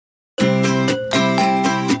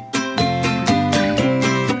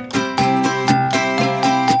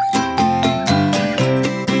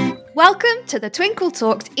Welcome to the Twinkle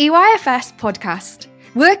Talks EYFS podcast.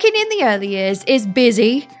 Working in the early years is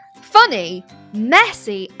busy, funny,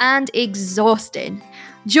 messy, and exhausting.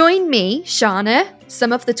 Join me, Shana,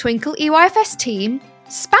 some of the Twinkle EYFS team,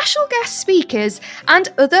 special guest speakers,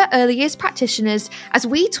 and other early years practitioners as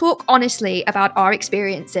we talk honestly about our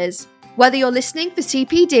experiences. Whether you're listening for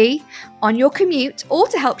CPD, on your commute, or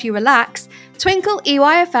to help you relax, Twinkle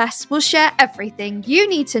EYFS will share everything you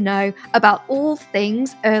need to know about all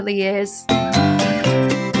things early years.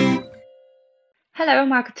 Hello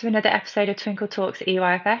and welcome to another episode of Twinkle Talks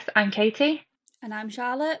EYFS. I'm Katie. And I'm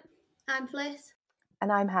Charlotte. I'm Fliss.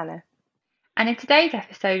 And I'm Hannah. And in today's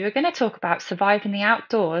episode, we're going to talk about surviving the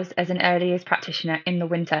outdoors as an early years practitioner in the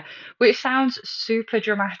winter, which sounds super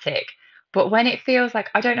dramatic. But when it feels like,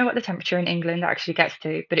 I don't know what the temperature in England actually gets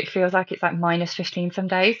to, but it feels like it's like minus 15 some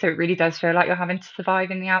days. So it really does feel like you're having to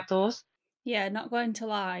survive in the outdoors. Yeah, not going to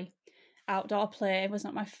lie. Outdoor play was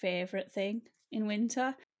not my favourite thing in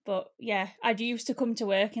winter. But yeah, I used to come to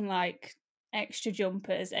work in like extra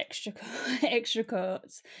jumpers, extra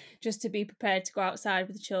coats, just to be prepared to go outside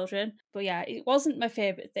with the children. But yeah, it wasn't my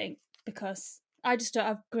favourite thing because I just don't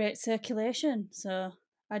have great circulation. So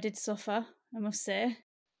I did suffer, I must say.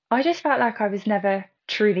 I just felt like I was never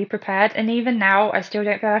truly prepared. And even now, I still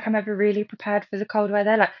don't feel like I'm ever really prepared for the cold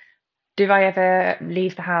weather. Like, do I ever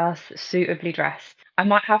leave the house suitably dressed? I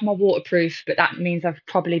might have my waterproof, but that means I've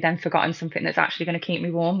probably then forgotten something that's actually going to keep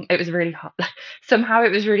me warm. It was really hard. Somehow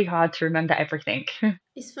it was really hard to remember everything.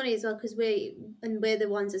 It's funny as well because we're the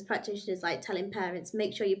ones as practitioners like telling parents,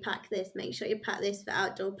 make sure you pack this for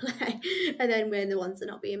outdoor play, and then we're the ones that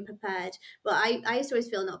are not being prepared. But I used to always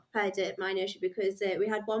feel not prepared at my nursery because we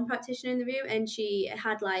had one practitioner in the room and she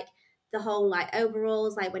had like the whole like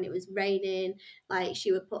overalls, like when it was raining, like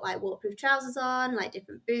she would put like waterproof trousers on, like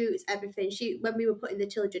different boots, everything. When we were putting the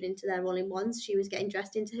children into their all-in-ones, she was getting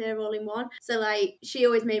dressed into her all-in-one. So like she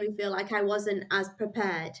always made me feel like I wasn't as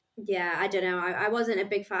prepared. Yeah, I don't know. I wasn't a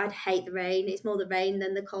big fan. I'd hate the rain. It's more the rain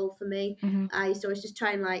than the cold for me. Mm-hmm. I used to always just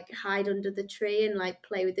try and like hide under the tree and like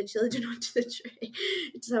play with the children under the tree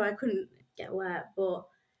so I couldn't get wet. But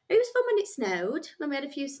it was fun when it snowed, when we had a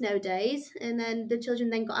few snow days, and then the children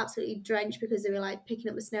then got absolutely drenched because they were like picking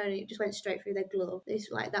up the snow and it just went straight through their glove.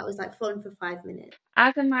 That was like fun for 5 minutes.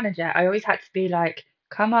 As a manager, I always had to be like,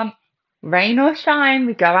 come on, rain or shine,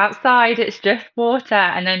 we go outside, it's just water.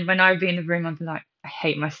 And then when I'd be in the room, I'd be like, I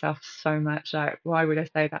hate myself so much. Like, why would I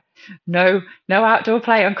say that? No outdoor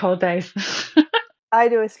play on cold days.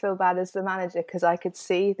 I'd always feel bad as the manager because I could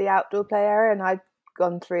see the outdoor play area and I'd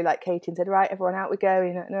gone through like Katie and said, right, everyone out we go,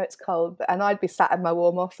 you know it's cold, and I'd be sat in my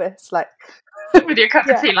warm office like with your cup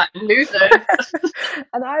of tea like loser.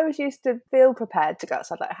 And I was used to feel prepared to go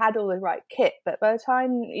outside, like I had all the right kit, but by the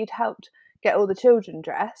time you'd helped get all the children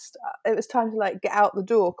dressed, it was time to like get out the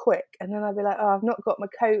door quick, and then I'd be like, oh, I've not got my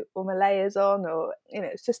coat or my layers on, or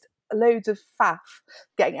it's just loads of faff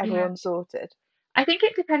getting everyone sorted. I think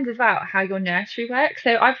it depends as well how your nursery works.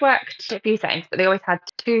 So I've worked at a few settings, but they always had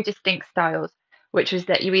two distinct styles, which was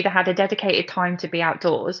that you either had a dedicated time to be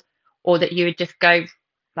outdoors or that you would just go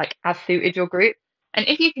like as suited your group. And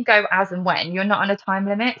if you can go as and when, you're not on a time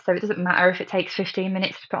limit. So it doesn't matter if it takes 15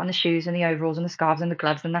 minutes to put on the shoes and the overalls and the scarves and the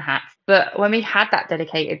gloves and the hats. But when we had that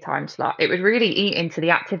dedicated time slot, it would really eat into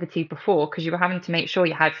the activity before because you were having to make sure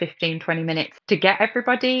you had 15, 20 minutes to get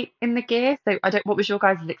everybody in the gear. So what was your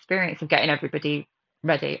guys' experience of getting everybody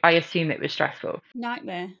ready? I assume it was stressful.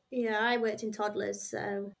 Nightmare. Yeah, I worked in toddlers,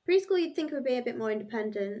 so preschool you'd think would be a bit more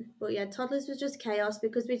independent, but yeah, toddlers was just chaos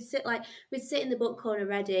because we'd sit in the book corner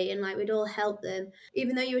ready and like we'd all help them,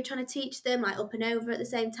 even though you were trying to teach them like up and over at the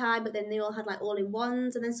same time, but then they all had like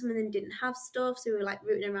all-in-ones and then some of them didn't have stuff, so we were like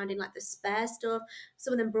rooting around in like the spare stuff.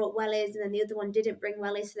 Some of them brought wellies and then the other one didn't bring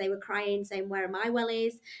wellies, so they were crying saying, where are my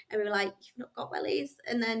wellies? And we were like, you've not got wellies.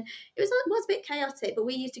 And then it was a bit chaotic, but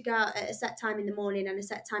we used to go out at a set time in the morning and a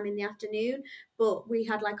set time in the afternoon, but we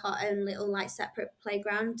had like our own little like separate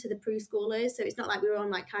playground to the preschoolers, so it's not like we were on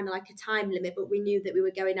like kind of like a time limit, but we knew that we were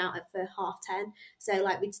going out for 10:30, so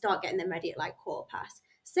like we'd start getting them ready at like 10:15.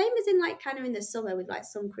 Same as in like kind of in the summer with like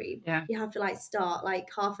sun cream. Yeah. You have to like start like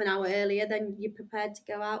half an hour earlier than you're prepared to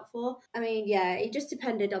go out for. I mean, yeah, it just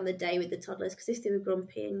depended on the day with the toddlers because if they were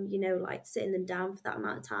grumpy and like sitting them down for that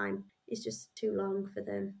amount of time, it's just too long for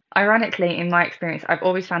them. Ironically, in my experience, I've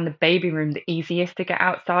always found the baby room the easiest to get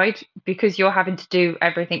outside because you're having to do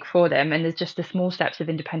everything for them and there's just the small steps of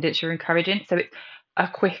independence you're encouraging. So it's a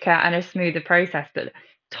quicker and a smoother process. But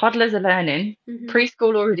toddlers are learning. Mm-hmm.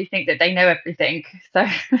 Preschool already think that they know everything. So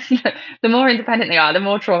the more independent they are, the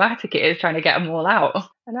more traumatic it is trying to get them all out.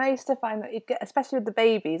 And I used to find that you'd get, especially with the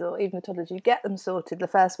babies or even the toddlers, you'd get them sorted, the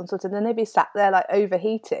first one sorted, and then they'd be sat there like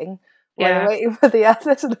overheating while you're waiting for the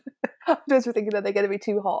others. Afterwards we're thinking that they're going to be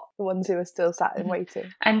too hot, the ones who are still sat in waiting.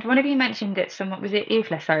 And one of you mentioned that someone, was it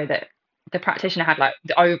Evelyn, sorry, that the practitioner had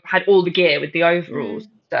had all the gear with the overalls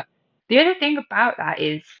and stuff. The other thing about that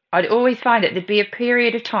is I'd always find that there'd be a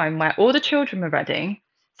period of time where all the children were ready,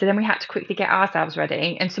 so then we had to quickly get ourselves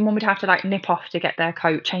ready, and someone would have to like nip off to get their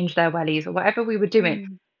coat, change their wellies or whatever we were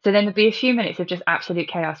doing. So then there'd be a few minutes of just absolute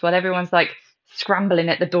chaos while everyone's like scrambling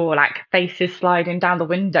at the door, like faces sliding down the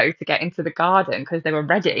window to get into the garden because they were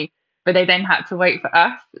ready, but they then had to wait for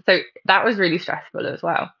us. So that was really stressful as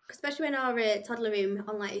well. Especially when our toddler room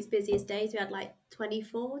on like its busiest days, we had like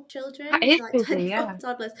 24 children. That is like busy, 24 yeah.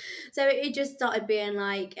 toddlers. So it just started being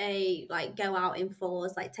like go out in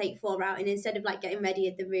fours, like take 4 out, and instead of like getting ready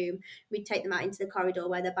at the room, we'd take them out into the corridor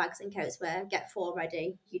where their bags and coats were, get 4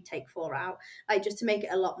 ready, you'd take 4 out, like just to make it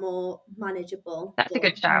a lot more manageable. That's a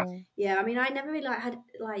good shout. Yeah, I mean, I never really had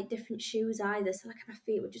like different shoes either, so like my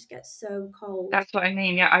feet would just get so cold. That's what I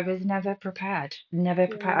mean. Yeah, I was never prepared.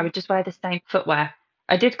 I would just wear the same footwear.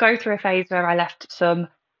 I did go through a phase where I left some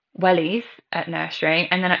wellies at nursery,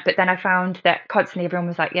 and then I found that constantly everyone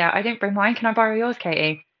was like, "Yeah, I didn't bring mine. Can I borrow yours,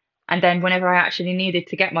 Katie?" And then whenever I actually needed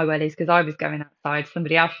to get my wellies because I was going outside,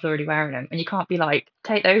 somebody else was already wearing them, and you can't be like,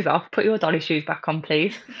 "Take those off. Put your dolly shoes back on,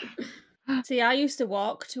 please." See, I used to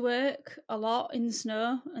walk to work a lot in the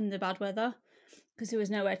snow and the bad weather because there was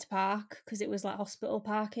nowhere to park because it was like hospital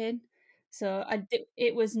parking. So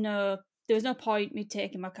there was no point me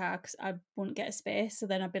taking my car because I wouldn't get a space, so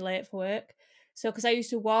then I'd be late for work. So because I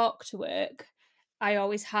used to walk to work, I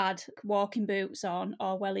always had walking boots on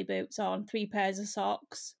or welly boots on, 3 pairs of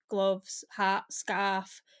socks, gloves, hat,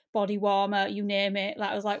 scarf, body warmer, you name it.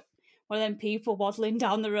 Like I was like one of them people waddling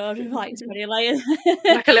down the road with like 20 layers.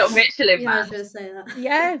 Like a little Michelin man. I was going to say that.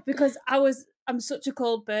 Yeah, because I'm such a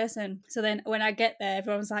cold person. So then when I get there,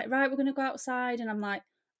 everyone's like, right, we're going to go outside. And I'm like,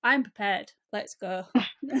 I'm prepared. Let's go.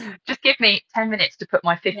 Just give me 10 minutes to put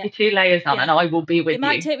my 52 layers on and I will be with you. It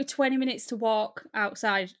might take me 20 minutes to walk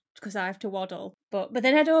outside because I have to waddle. But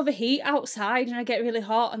then I'd overheat outside and I get really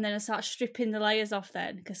hot and then I start stripping the layers off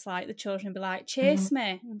then because like the children would be like, chase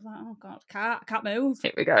me. And I'm like, oh God, I can't move.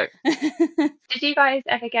 Here we go. Did you guys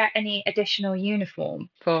ever get any additional uniform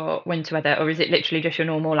for winter weather, or is it literally just your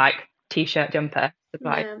normal like t-shirt jumper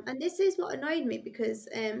supply? No, and this is what annoyed me because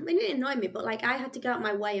it didn't annoy me, but like I had to go out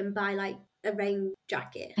my way and buy like a rain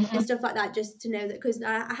jacket and stuff like that just to know that, because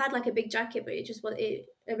I had like a big jacket, but it just was a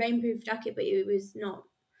rainproof jacket, but it was not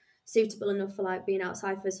suitable enough for like being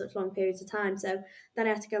outside for such long periods of time. So then I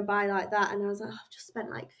had to go and buy like that, and I was like, I've just spent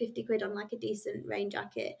like 50 quid on like a decent rain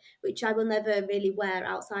jacket, which I will never really wear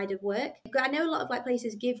outside of work. I know a lot of like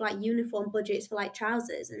places give like uniform budgets for like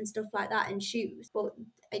trousers and stuff like that and shoes, but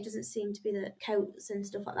it doesn't seem to be that coats and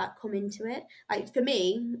stuff like that come into it. Like for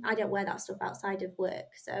me, I don't wear that stuff outside of work,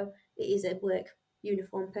 so it is a work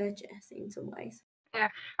uniform purchase in some ways. Yeah,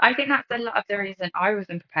 I think that's a lot of the reason I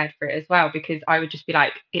wasn't prepared for it as well, because I would just be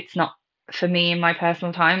like, it's not for me in my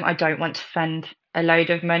personal time. I don't want to spend a load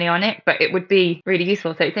of money on it, but it would be really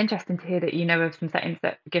useful. So it's interesting to hear that you know of some settings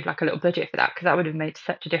that give like a little budget for that, because that would have made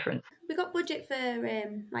such a difference. We got budget for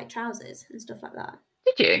like trousers and stuff like that.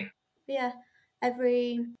 Did you? Yeah, I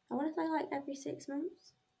want to say like every 6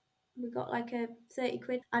 months, we got like a 30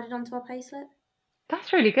 quid added onto our payslip.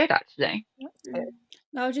 That's really good, actually.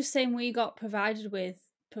 I was just saying we got provided with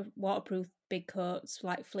waterproof big coats,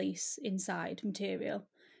 like fleece inside material.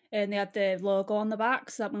 And they had the logo on the back,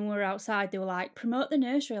 so that when we were outside, they were like, promote the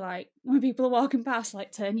nursery, like when people are walking past,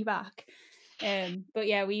 like turn your back. But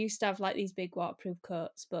yeah, we used to have like these big waterproof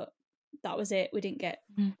coats, but that was it. We didn't get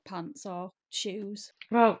pants or shoes.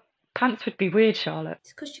 Well, pants would be weird, Charlotte.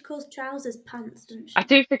 It's because she calls trousers pants, doesn't she? I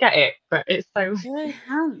do forget it, but it's so... Yeah,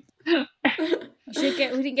 pants. We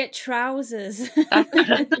didn't get trousers.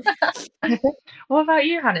 What about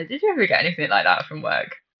you, Hannah? Did you ever get anything like that from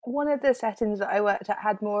work? One of the settings that I worked at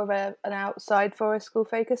had more of an outside forest school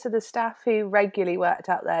focus, so the staff who regularly worked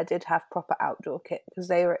out there did have proper outdoor kit because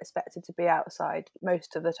they were expected to be outside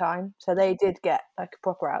most of the time, so they did get like a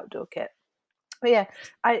proper outdoor kit. But yeah,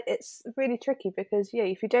 it's really tricky because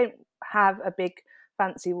if you don't have a big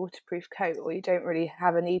fancy waterproof coat, or you don't really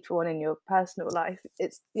have a need for one in your personal life,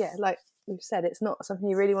 it's like we've said, it's not something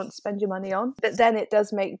you really want to spend your money on. But then it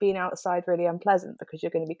does make being outside really unpleasant because you're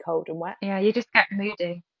going to be cold and wet. Yeah, you just get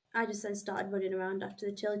moody. I just then started running around after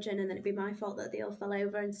the children, and then it'd be my fault that they all fell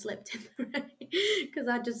over and slipped in the rain because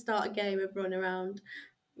I just start a game of run around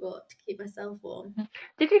but to keep myself warm.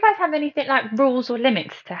 Did you guys have anything like rules or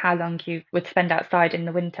limits to how long you would spend outside in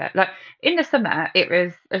the winter? Like in the summer, it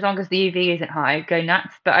was as long as the UV isn't high, go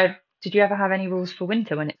nuts. But did you ever have any rules for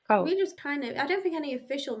winter when it's cold? We just kind of, I don't think any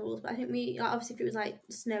official rules, but I think we, like, obviously if it was like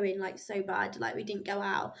snowing like so bad, like we didn't go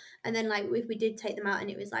out. And then like if we did take them out and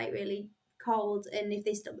it was like really cold, and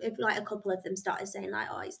if like a couple of them started saying like,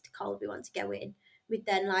 oh, it's cold, we want to go in, we'd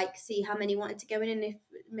then like see how many wanted to go in, and if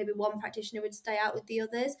maybe one practitioner would stay out with the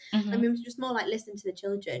others. I mean, just more like listen to the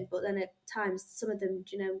children, but then at times some of them,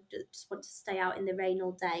 you know, just want to stay out in the rain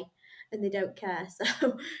all day and they don't care.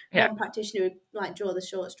 So one practitioner would like draw the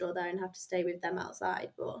short straw there and have to stay with them outside.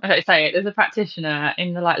 But I don't say it. There's a practitioner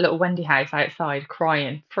in the like little Wendy house outside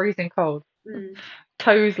crying, freezing cold,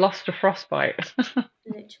 toes lost to frostbite.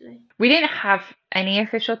 Literally. We didn't have any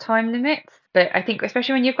official time limits, but I think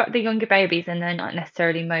especially when you've got the younger babies and they're not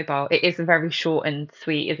necessarily mobile, it is very short and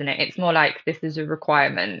sweet, isn't it? It's more like this is a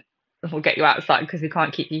requirement. We'll get you outside because we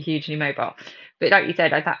can't keep you hugely mobile. But like you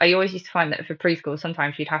said, I always used to find that for preschool,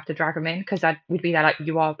 sometimes you'd have to drag them in because we'd be there like,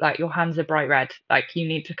 you are like, your hands are bright red, like you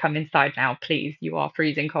need to come inside now, please. You are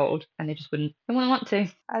freezing cold, and they just wouldn't want to.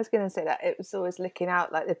 I was going to say that it was always looking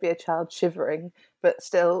out like there'd be a child shivering, but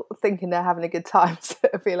still thinking they're having a good time. So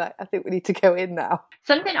it'd be like, I think we need to go in now.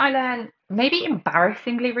 Something I learned maybe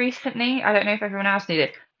embarrassingly recently, I don't know if everyone else knew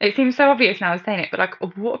this. It seems so obvious now I was saying it, but like a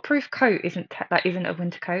waterproof coat isn't a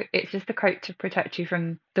winter coat. It's just a coat to protect you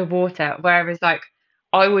from the water. Whereas like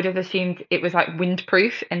I would have assumed it was like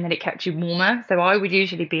windproof and that it kept you warmer. So I would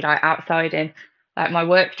usually be like outside in like my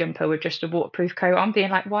work jumper with just a waterproof coat on, being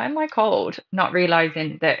like, why am I cold? Not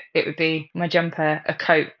realizing that it would be my jumper, a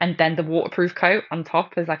coat, and then the waterproof coat on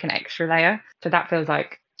top as like an extra layer. So that feels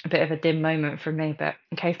like a bit of a dim moment for me, but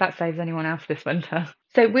in case that saves anyone else this winter.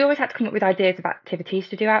 So we always had to come up with ideas of activities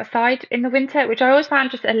to do outside in the winter, which I always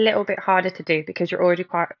found just a little bit harder to do because you're already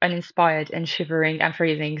quite uninspired and shivering and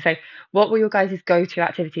freezing. So what were your guys' go-to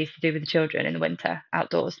activities to do with the children in the winter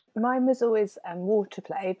outdoors? Mine was always water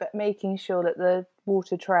play, but making sure that the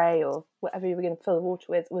water tray or whatever you were going to fill the water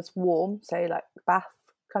with was warm, so like bath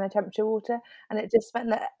kind of temperature water. And it just meant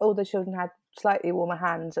that all the children had slightly warmer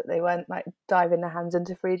hands, that they weren't like diving their hands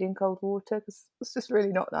into freezing cold water, because it's just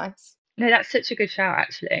really not nice. No, that's such a good shout,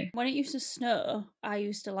 actually. When it used to snow, I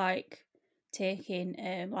used to like taking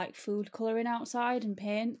like food colouring outside and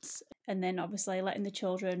paints, and then obviously letting the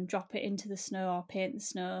children drop it into the snow or paint the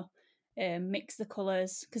snow, mix the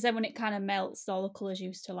colours, because then when it kind of melts, all the colours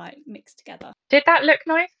used to like mix together. Did that look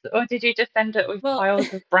nice, or did you just end up with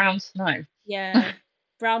piles of brown snow? Yeah,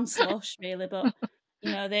 brown slush really, but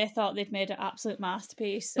you know, they thought they'd made an absolute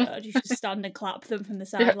masterpiece, so you should stand and clap them from the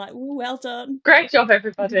side, like, ooh, well done. Great job,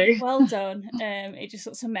 everybody. Well done. It just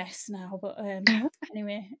looks a mess now, but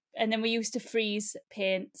anyway. And then we used to freeze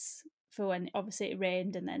paints for when obviously it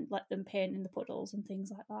rained, and then let them paint in the puddles and things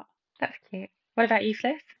like that. That's cute. What about you,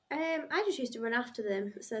 Fliss? I just used to run after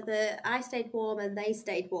them so that I stayed warm and they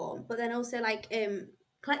stayed warm, but then also like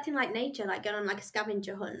collecting like nature, like going on like a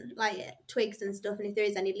scavenger hunt, like twigs and stuff, and if there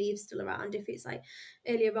is any leaves still around, if it's like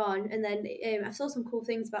earlier on. And then I saw some cool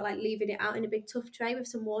things about like leaving it out in a big tough tray with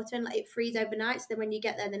some water and like it freeze overnight, so then when you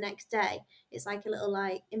get there the next day, it's like a little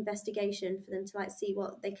like investigation for them to like see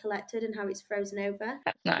what they collected and how it's frozen over.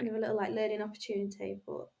 That's nice. You have a little like learning opportunity,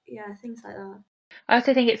 but yeah, things like that. I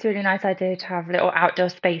also think it's a really nice idea to have little outdoor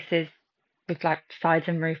spaces with like sides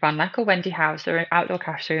and roof on, like a Wendy house or an outdoor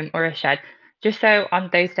classroom or a shed. Just so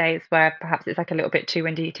on those days where perhaps it's like a little bit too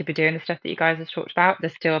windy to be doing the stuff that you guys have talked about,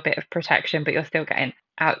 there's still a bit of protection, but you're still getting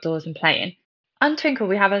outdoors and playing. On Twinkl,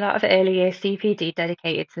 we have a lot of early year CPD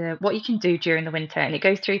dedicated to what you can do during the winter, and it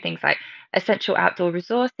goes through things like essential outdoor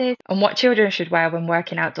resources and what children should wear when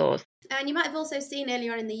working outdoors. And you might have also seen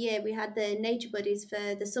earlier on in the year, we had the Nature Buddies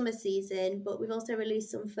for the summer season, but we've also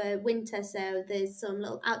released some for winter. So there's some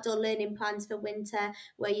little outdoor learning plans for winter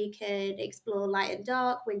where you can explore light and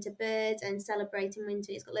dark, winter birds, and celebrating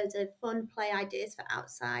winter. It's got loads of fun play ideas for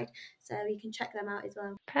outside. So you can check them out as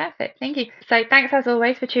well. Perfect, thank you. So thanks as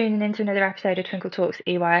always for tuning in to another episode of Twinkl Talks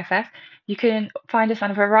EYFS. You can find us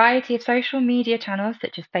on a variety of social media channels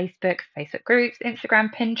such as Facebook groups,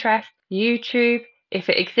 Instagram, Pinterest, YouTube. If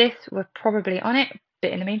it exists, we're probably on it.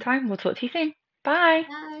 But in the meantime, we'll talk to you soon. Bye.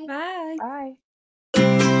 Bye. Bye.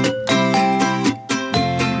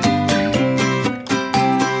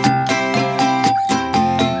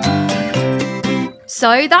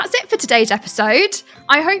 So that's it for today's episode.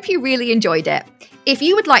 I hope you really enjoyed it. If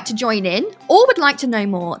you would like to join in or would like to know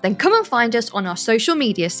more, then come and find us on our social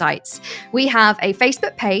media sites. We have a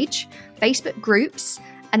Facebook page, Facebook groups,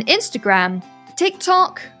 an Instagram,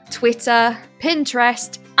 TikTok, Twitter,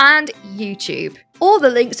 Pinterest, and YouTube. All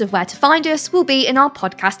the links of where to find us will be in our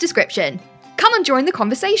podcast description. Come and join the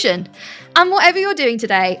conversation. And whatever you're doing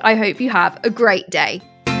today, I hope you have a great day.